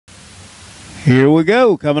Here we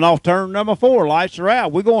go, coming off turn number 4. Lights are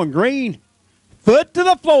out. We're going green. Foot to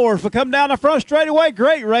the floor as we come down the front straightaway.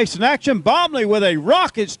 Great racing action. Bomley with a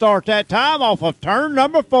rocket start that time off of turn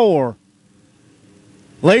number 4.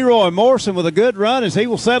 Leroy Morrison with a good run as he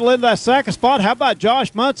will settle into that second spot. How about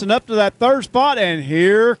Josh Munson up to that third spot? And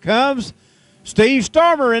here comes Steve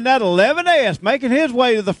Starmer in that 11S making his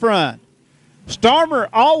way to the front. Starmer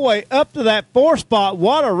all the way up to that 4th spot.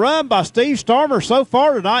 What a run by Steve Starmer so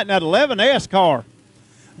far tonight in that 11S car.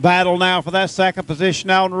 Battle now for that second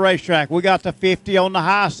position out on the racetrack. We got the 50 on the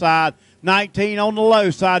high side, 19 on the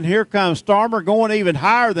low side, and here comes Starmer going even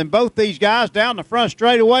higher than both these guys down the front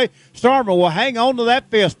straightaway. Starmer will hang on to that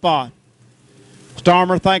 5th spot.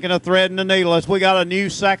 Starmer thinking of threading the needle as we got a new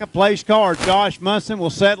second place car. Josh Munson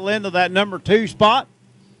will settle into that number 2 spot.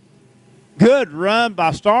 Good run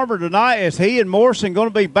by Starmer tonight as he and Morrison going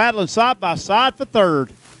to be battling side by side for 3rd.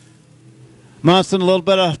 Munson a little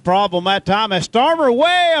bit of a problem that time as Starmer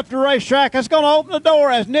way up the racetrack. That's going to open the door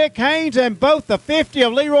as Nick Haynes and both the 50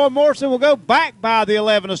 of Leroy Morrison will go back by the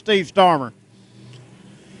 11 of Steve Starmer.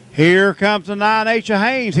 Here comes the 9H of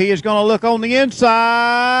Haynes. He is going to look on the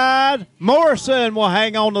inside. Morrison will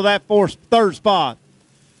hang on to that 3rd spot.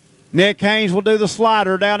 Nick Haynes will do the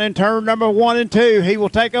slider down in turn number 1 and 2. He will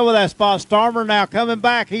take over that spot. Starmer now coming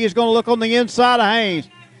back. He is going to look on the inside of Haynes.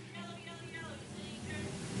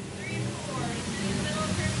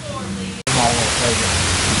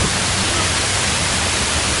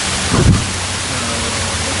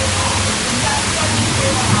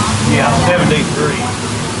 Yeah, 73.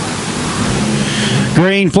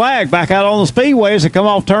 Green flag back out on the speedway as they come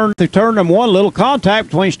off turn number 1. Little contact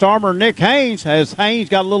between Starmer and Nick Haynes as Haynes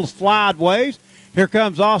got a little slide ways. Here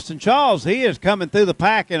comes Austin Charles. He is coming through the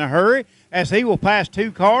pack in a hurry as he will pass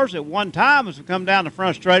 2 cars at one time as we come down the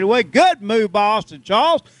front straightaway. Good move by Austin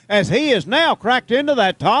Charles as he is now cracked into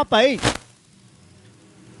that top 8.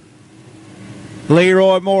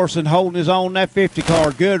 Leroy Morrison holding his own that 50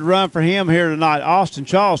 car. Good run for him here tonight. Austin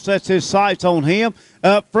Charles sets his sights on him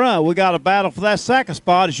up front. We got a battle for that second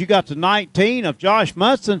spot as you got the 19 of Josh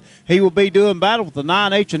Munson. He will be doing battle with the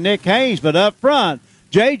 9H of Nick Haynes, but up front,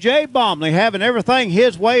 J.J. Bomley having everything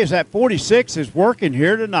his way as that 46 is working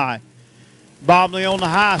here tonight. Bomley on the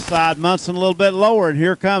high side, Munson a little bit lower, and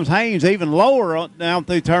here comes Haynes even lower down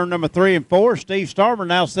through turn number 3 and 4. Steve Starmer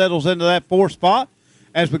now settles into that 4th spot.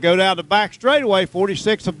 As we go down the back straightaway,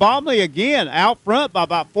 46 of Bomley again out front by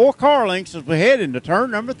about 4 car lengths as we head into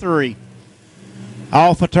turn number 3.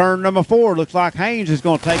 Off of turn number 4, looks like Haynes is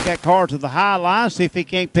going to take that car to the high line, see if he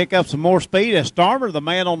can't pick up some more speed as Starmer, the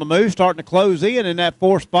man on the move, starting to close in that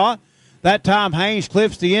 4th spot. That time Haynes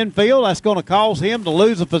clips the infield. That's going to cause him to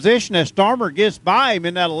lose a position as Starmer gets by him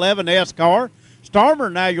in that 11S car.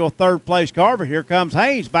 Starmer now your 3rd place car, but here comes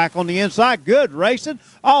Haynes back on the inside. Good racing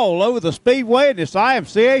all over the speedway in this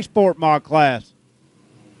IMCA Sport Mod class.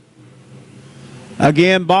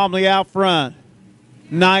 Again, Bomley out front.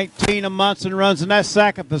 19 of Munson runs in that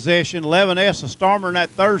 2nd position. 11S of Starmer in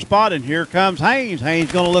that 3rd spot, and here comes Haynes.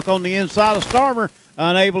 Haynes going to look on the inside of Starmer,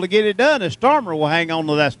 unable to get it done as Starmer will hang on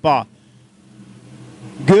to that spot.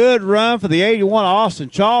 Good run for the 81 of Austin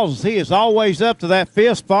Charles as he is always up to that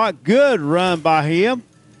 5th spot. Good run by him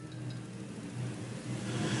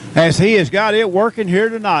as he has got it working here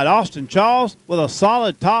tonight. Austin Charles with a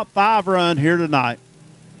solid top 5 run here tonight.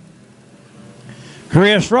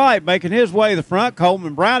 Chris Wright making his way to the front.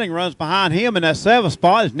 Coleman Browning runs behind him in that 7th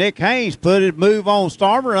spot as Nick Haynes put his move on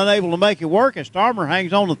Starmer, unable to make it work as Starmer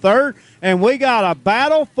hangs on the 3rd. And we got a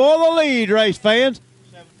battle for the lead, race fans.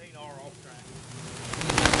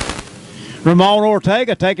 Ramon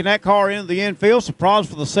Ortega taking that car into the infield. Surprise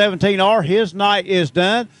for the 17R. His night is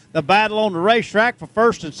done. The battle on the racetrack for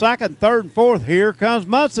 1st and 2nd, 3rd and 4th. Here comes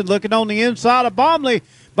Munson looking on the inside of Bomley.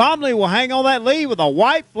 Bomley will hang on that lead with a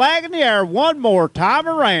white flag in the air one more time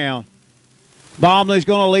around. Bomley's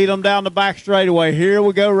going to lead them down the back straightaway. Here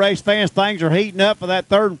we go, race fans. Things are heating up for that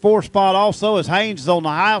 3rd and 4th spot also as Haynes is on the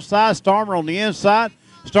high side, Starmer on the inside.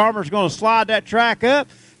 Starmer's going to slide that track up.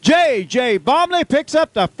 J.J. Bomley picks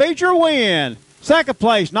up the feature win. 2nd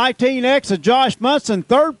place, 19X of Josh Munson.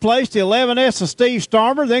 3rd place, the 11S of Steve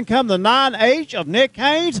Starmer. Then come the 9H of Nick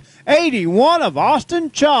Haynes. 81 of Austin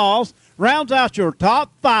Charles rounds out your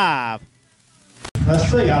top 5. Let's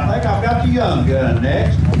see, I think I've got the young gun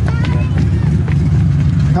next.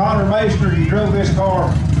 Connor Maester, you drove this car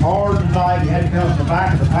hard tonight. You had to come to the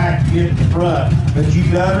back of the pack to get to the front. But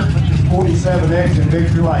you done it with this 47X in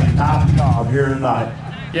Victory Lane. Top job here tonight.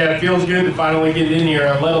 Yeah, it feels good to finally get in here.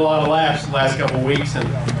 I've led a lot of laps the last couple of weeks, and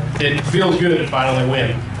it feels good to finally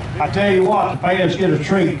win. I tell you what, the fans get a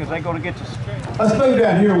treat because they're going to get to. Let's move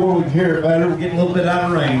down here where we can hear it better. We're getting a little bit out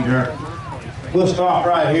of range there. We'll stop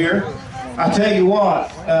right here. I tell you what,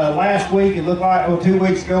 last week it looked like, 2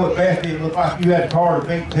 weeks ago at Bethany, it looked like you had a car to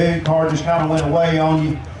beat too. The car just kind of went away on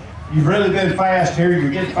you. You've really been fast here. You're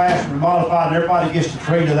getting faster and modified, and everybody gets to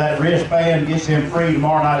treat of that wristband, gets him free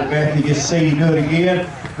tomorrow night at Bethany, gets to see you do it again.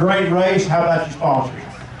 Great race. How about your sponsors?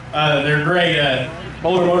 They're great.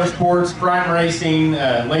 Boulder Motorsports, Prime Racing,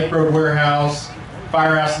 Lake Road Warehouse,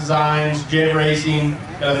 Firehouse Designs, Jet Racing.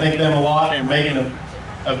 Gotta thank them a lot for making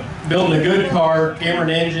building a good car,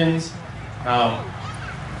 Cameron Engines. I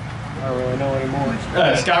don't really know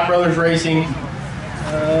anymore. Scott Brothers Racing.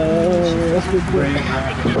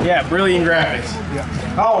 Yeah, Brilliant Graphics.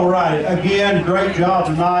 Yeah. All right. Again, great job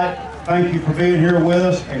tonight. Thank you for being here with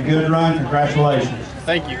us, and good run. Congratulations.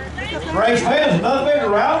 Thank you. Race fans, another big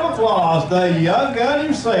round of applause. The young gun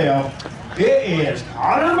himself. It is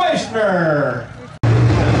Connor Meissner.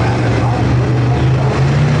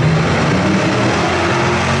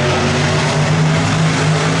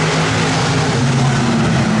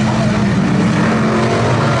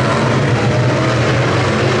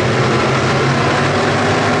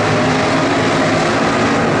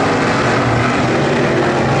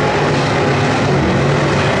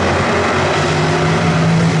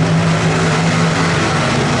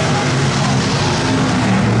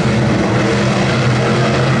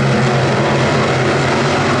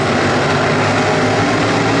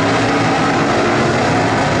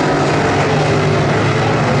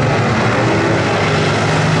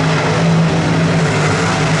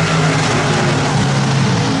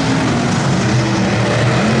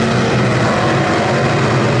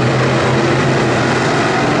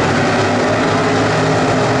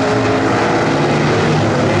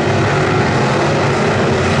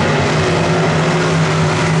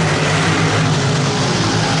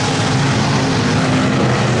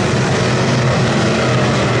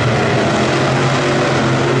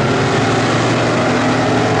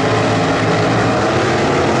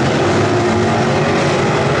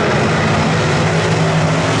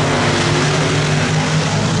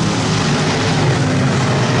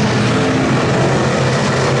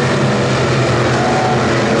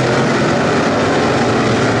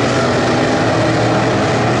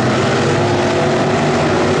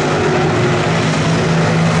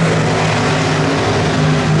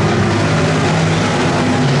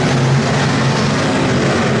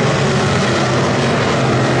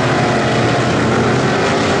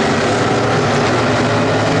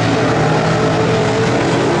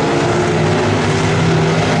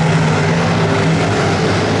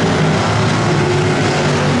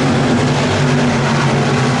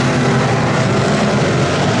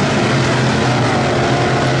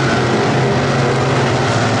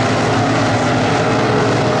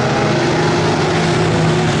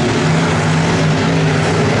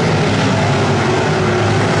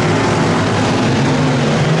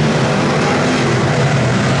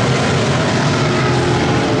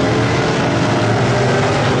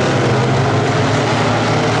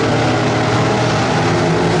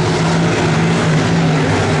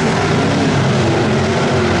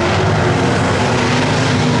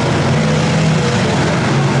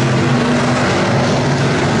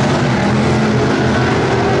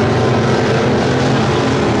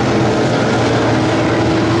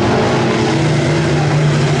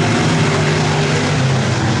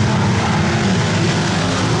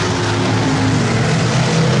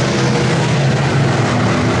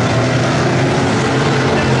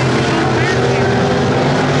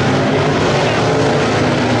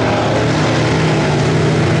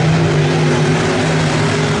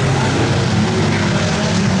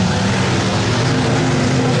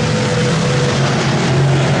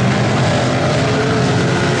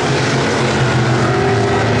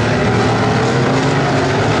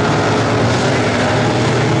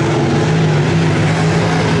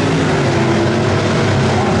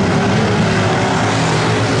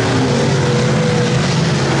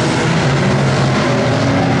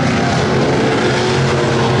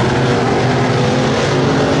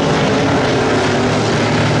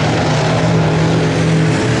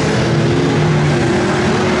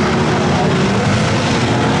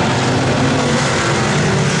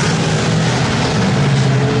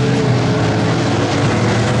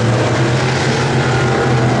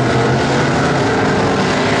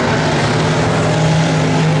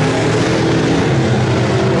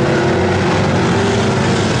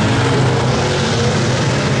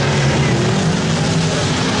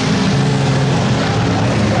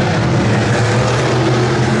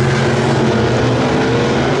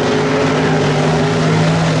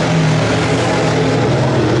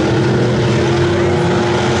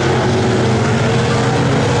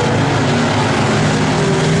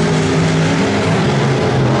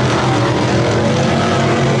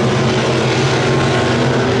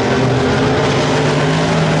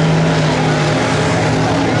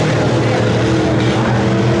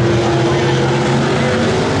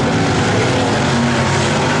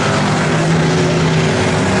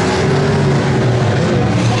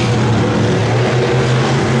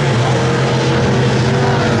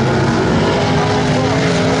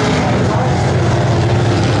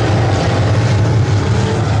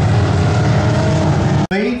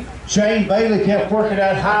 Shane Bailey kept working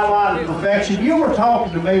that high line to perfection. You were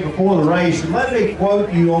talking to me before the race, and let me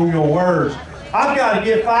quote you on your words. I've got to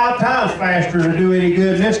get 5 times faster to do any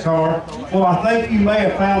good in this car. Well, I think you may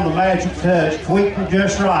have found the magic touch, tweaked it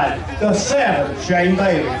just right. The 7th Shane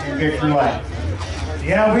Bailey in victory lane.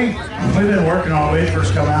 Yeah, we've been working on it. When we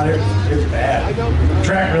first come out, it was bad. The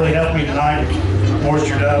track really helped me tonight.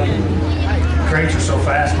 Moistured up. Crates are so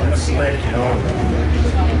fast when it's slick, you know.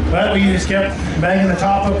 But we just kept banging the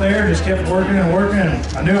top up there, just kept working and working.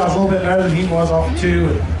 And I knew I was a little bit better than he was off the 2.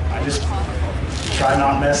 And I just tried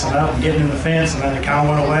not messing up and getting in the fence, and then it kind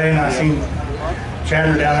of went away. And I seen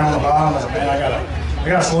Chatter down there on the bottom. I said, man, I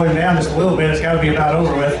gotta slow him down just a little bit. It's got to be about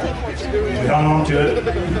over with. We hung on to it.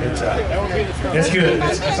 It's good.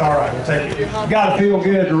 It's all right. We'll take it. You got to feel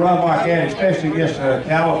good to run like that, especially against a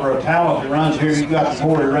caliber of talent that runs here. You got the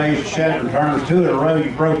 40 race, Shattered turners, 2 in a row.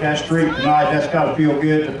 You broke that streak tonight. That's got to feel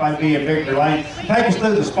good to be in victory lane. Take us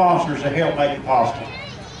through the sponsors that help make it possible.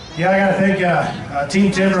 Yeah, I got to thank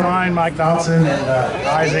Team Timberline, Mike Dodson, and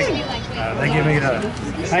Isaac. They give me the.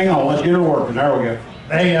 Hang on, let's get her working. There we go.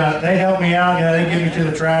 They help me out. Yeah, they get me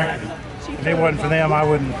to the track. If it wasn't for them, I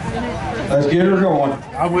wouldn't. Let's get her going.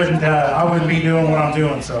 I wouldn't be doing what I'm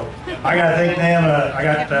doing. So I got to thank them. I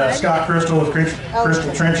got Scott Crystal with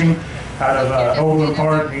Crystal Trenching out of Overland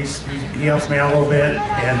Park. He helps me out a little bit,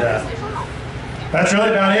 and that's really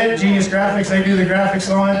about it. Genius Graphics, they do the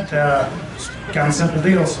graphics on it. Kind of simple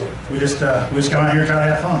deal. So we just come out here and try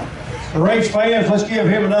to have fun. The race fans, let's give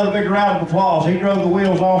him another big round of applause. He drove the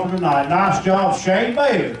wheels off of tonight. Nice job, Shane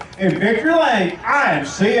Bailey. In victory lane,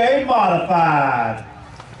 IMCA Modified.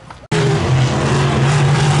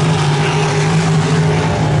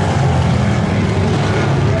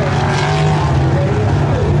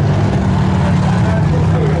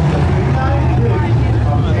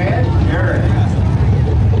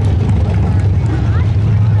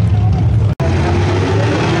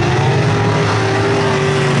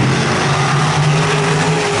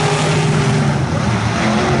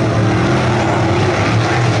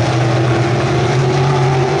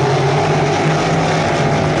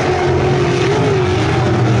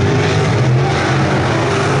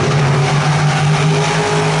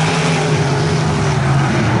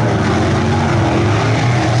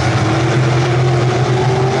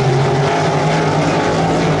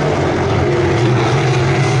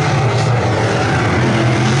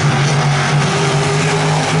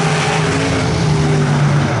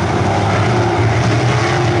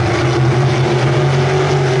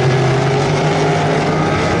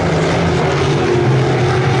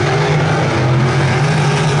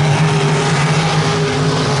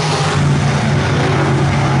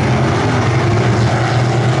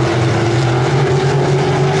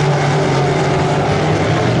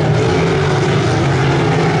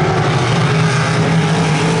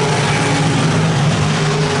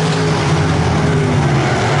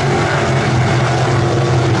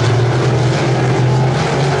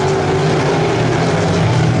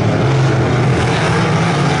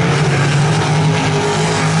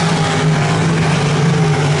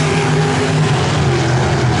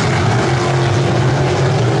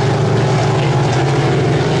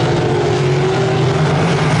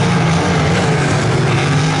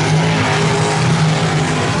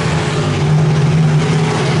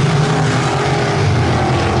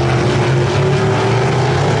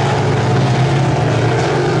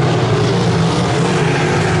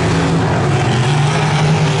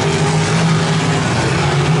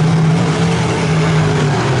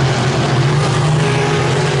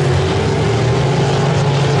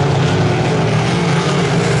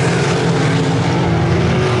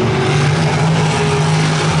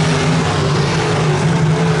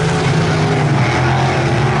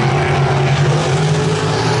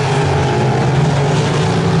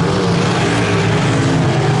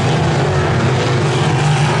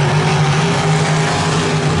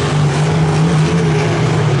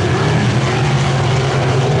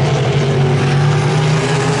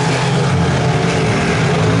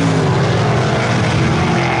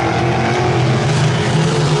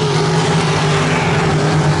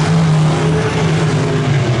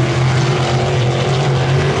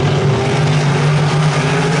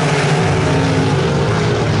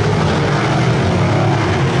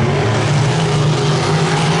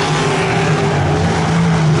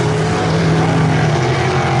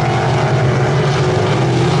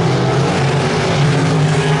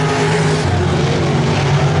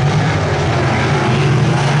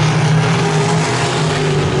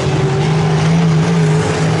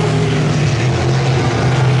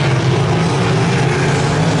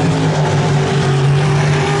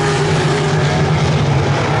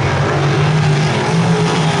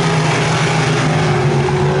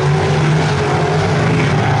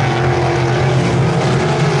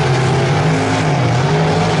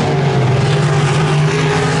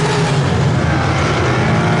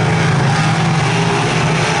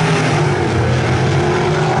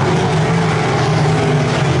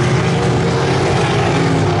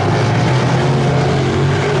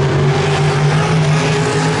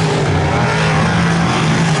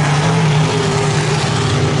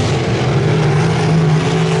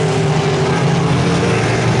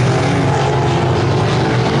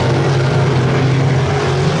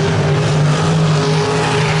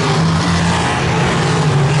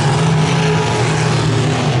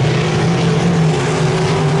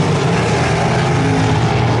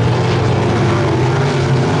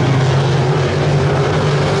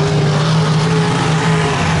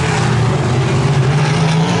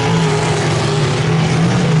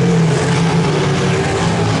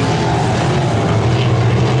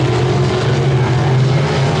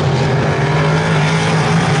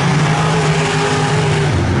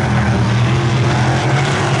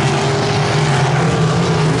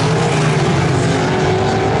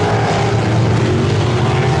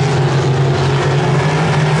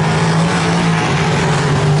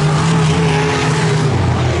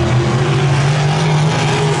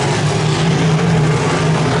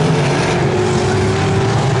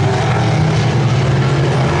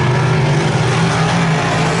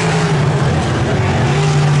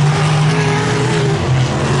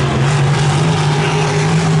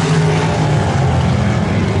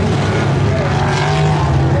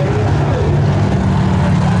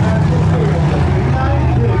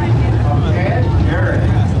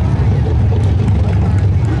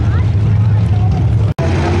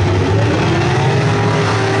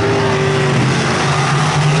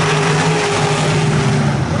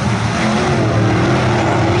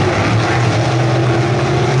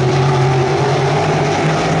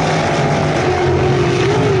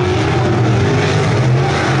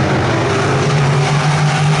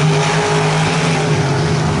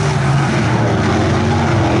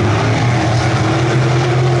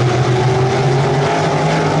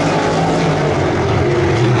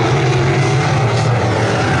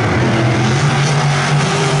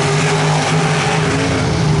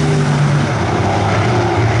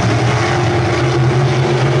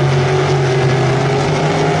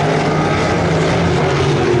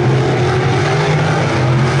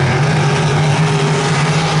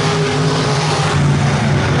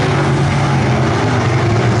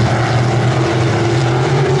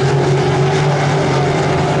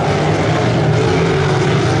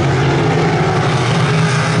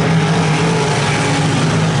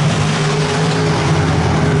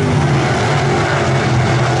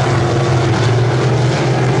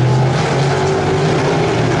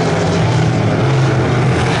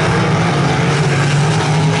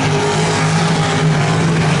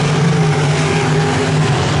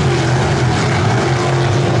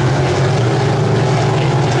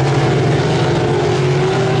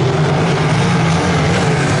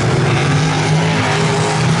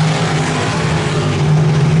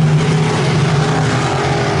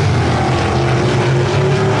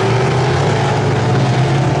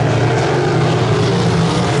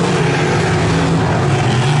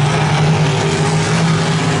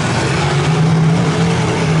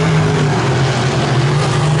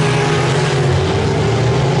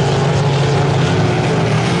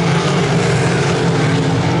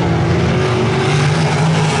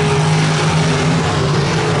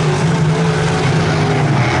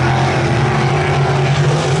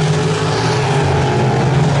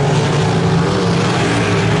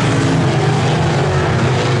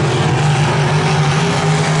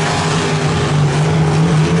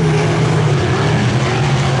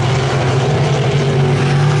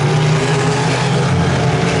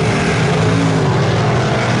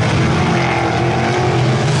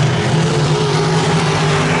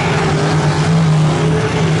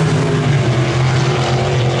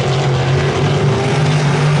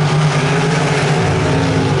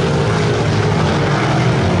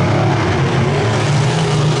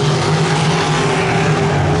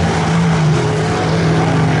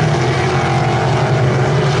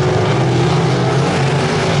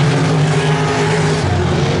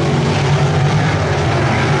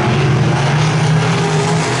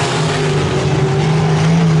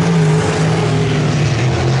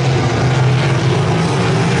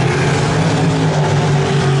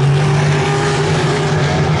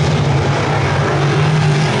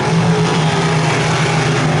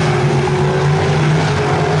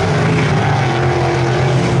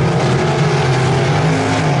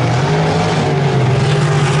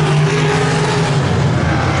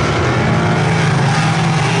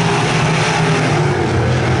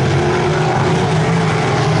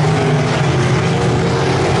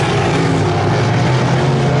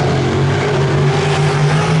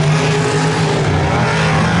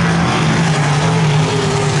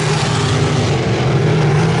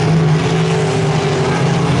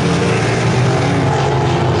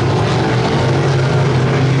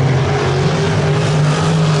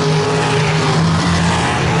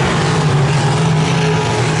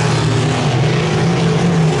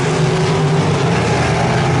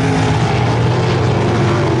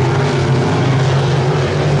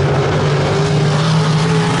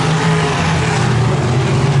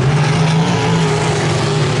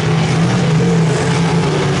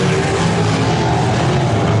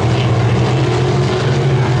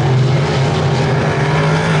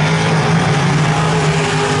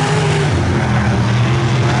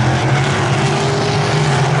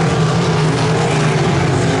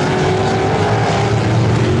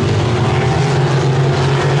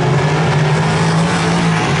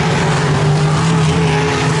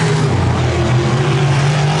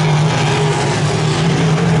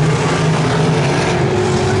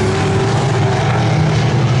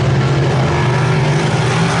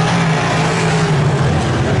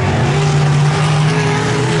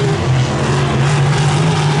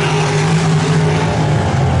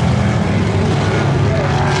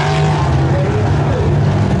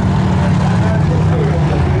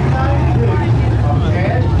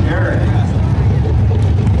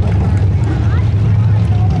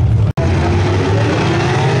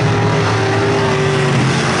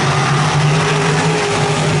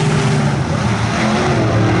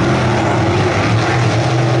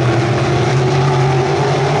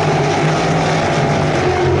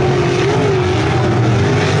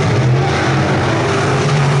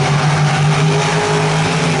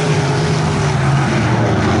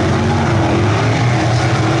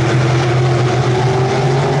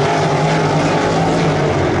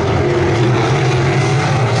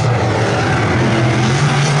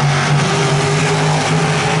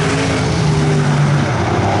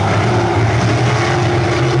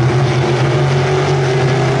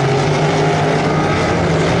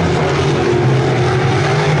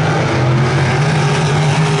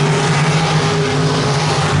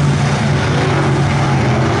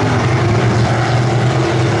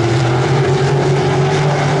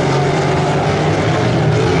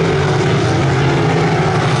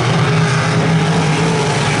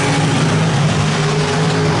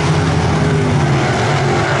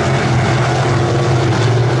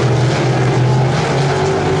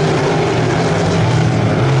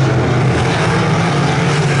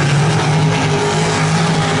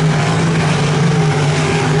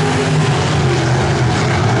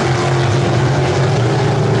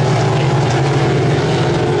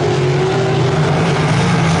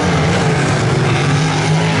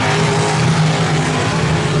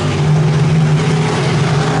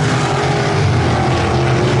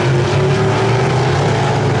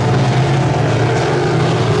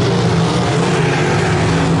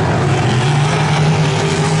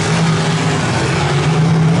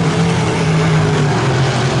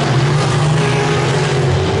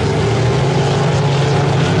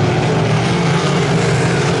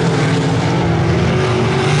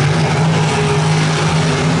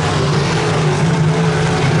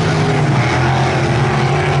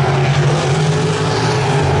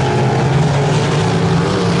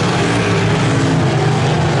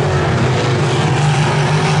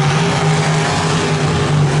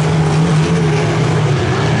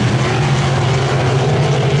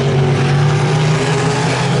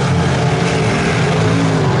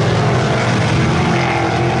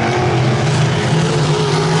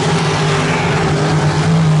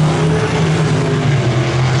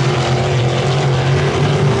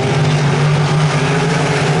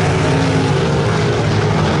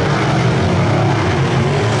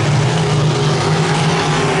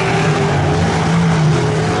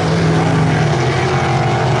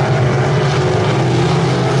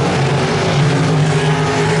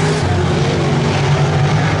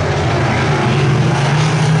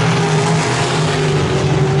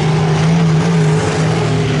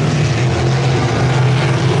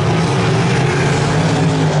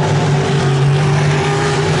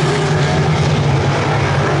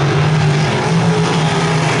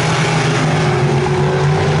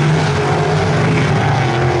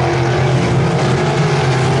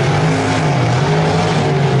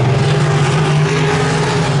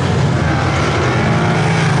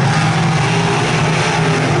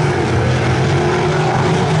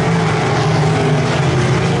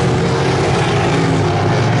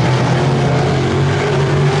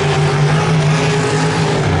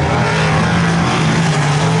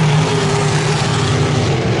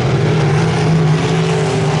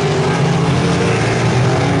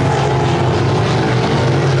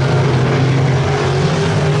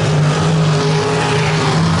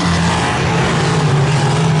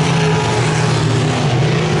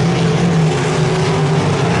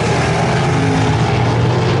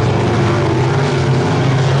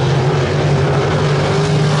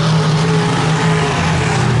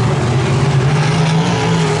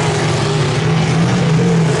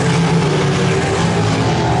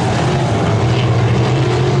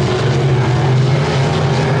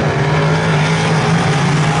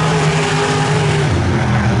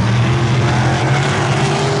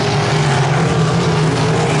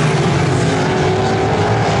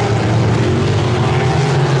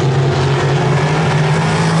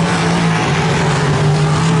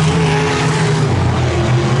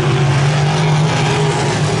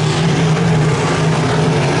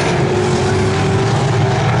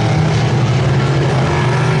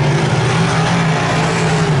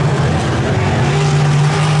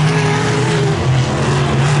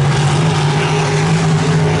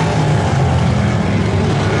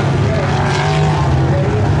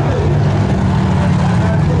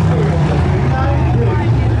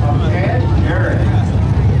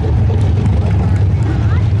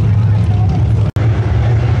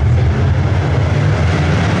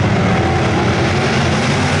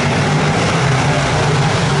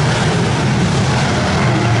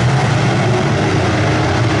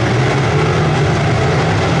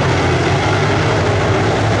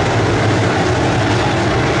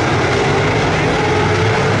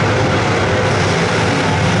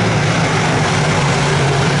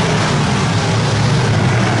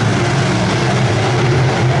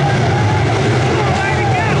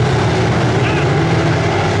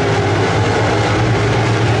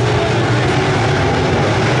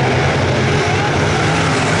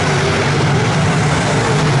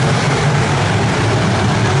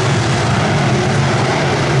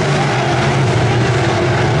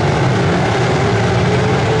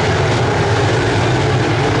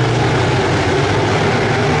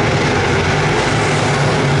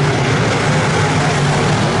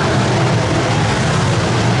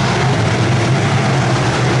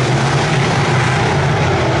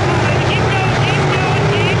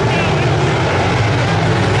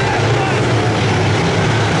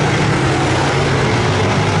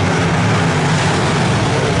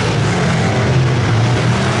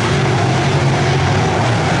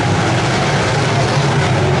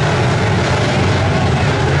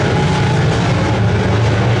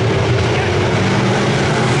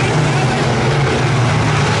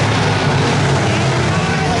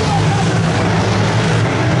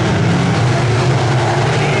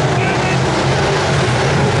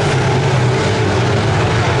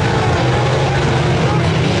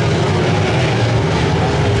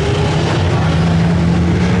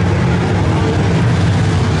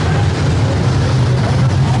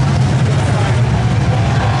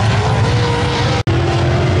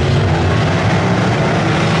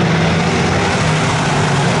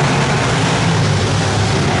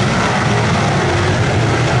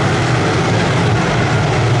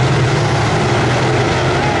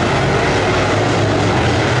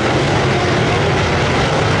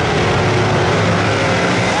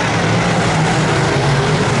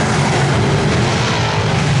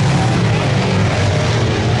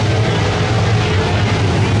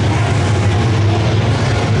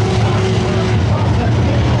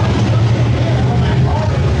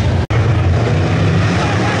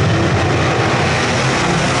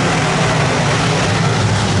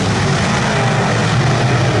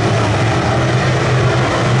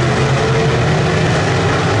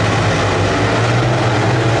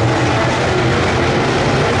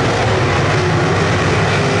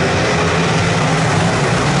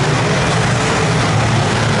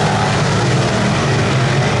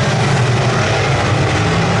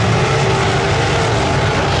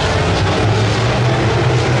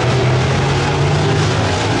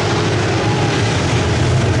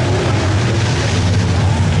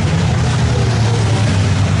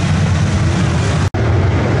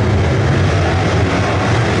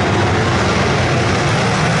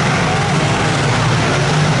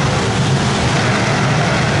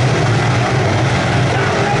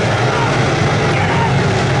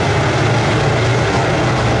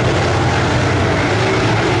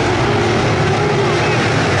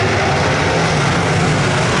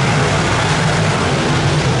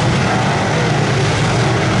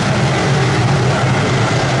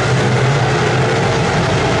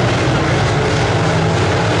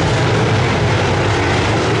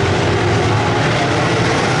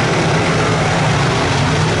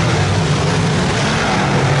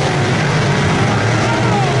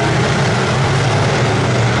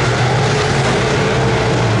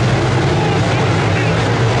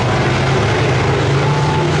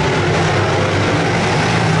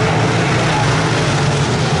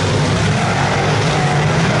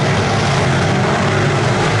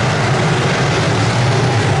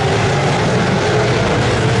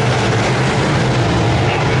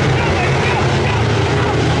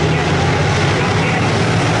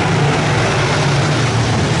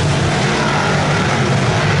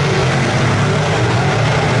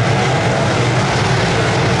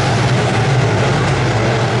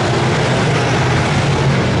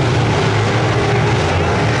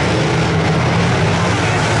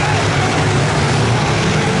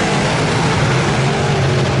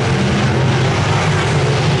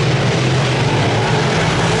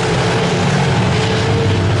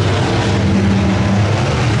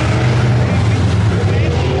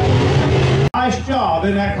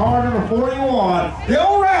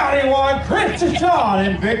 Sean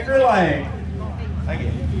in Victory Lane. Thank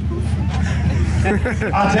you.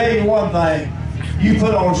 I'll tell you one thing. You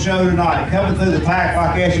put on a show tonight, coming through the pack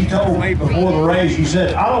like as you told me before the race. You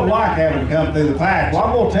said, I don't like having to come through the pack. Well,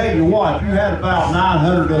 I'm going to tell you what, you had about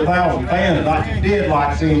 900 to 1,000 fans like you did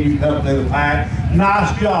like seeing you come through the pack.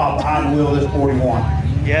 Nice job behind the wheel of this 41.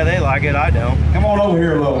 Yeah, they like it. I don't. Come on over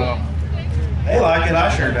here a little. They like it.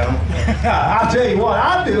 I sure don't. I'll tell you what,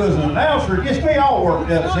 I do as an announcer. It gets me all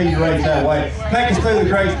worked up to see you race that way. Take us through the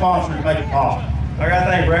great sponsors to make it possible. I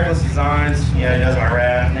gotta thank Reckless Designs. You know, he does my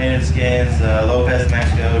wrap, Native Skins, Lopez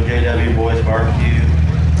Mexico, JW Boys Barbecue.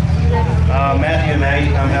 Matthew and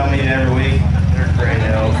Maggie come help me every week. They're great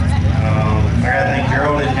help. I gotta thank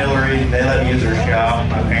Gerald and Hillary. They let me use their shop.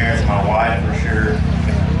 My parents, my wife for sure.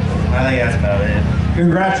 I think that's about it.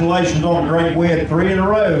 Congratulations on a great win, 3 in a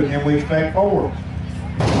row, and we expect 4.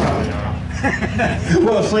 Probably not.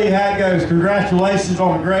 We'll see how it goes. Congratulations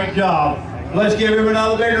on a great job. Let's give him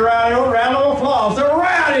another big round of applause. The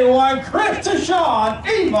rowdy one, Chris Sean,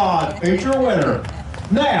 EMOD feature winner.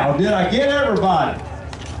 Now, did I get everybody?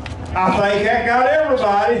 I think that got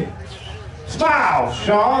everybody. Smile,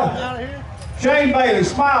 Sean. Shane Bailey,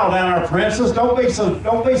 smile down there, princess. Don't be so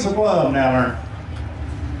glum down there.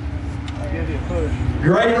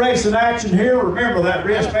 Great racing action here. Remember, that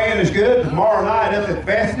wristband is good. Tomorrow night up at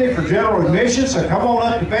Bethany for general admission, so come on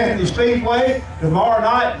up to Bethany Speedway. Tomorrow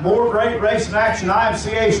night, more great racing action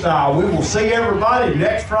IMCA style. We will see everybody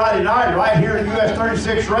next Friday night right here at US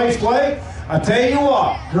 36 Raceway. I tell you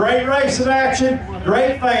what, great racing action,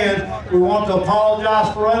 great fans. We want to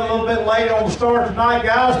apologize for running a little bit late on the start tonight,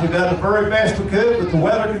 guys. We've done the very best we could with the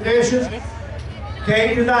weather conditions.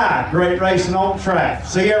 Can't deny great racing on the track.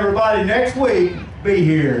 See everybody next week. Be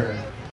here.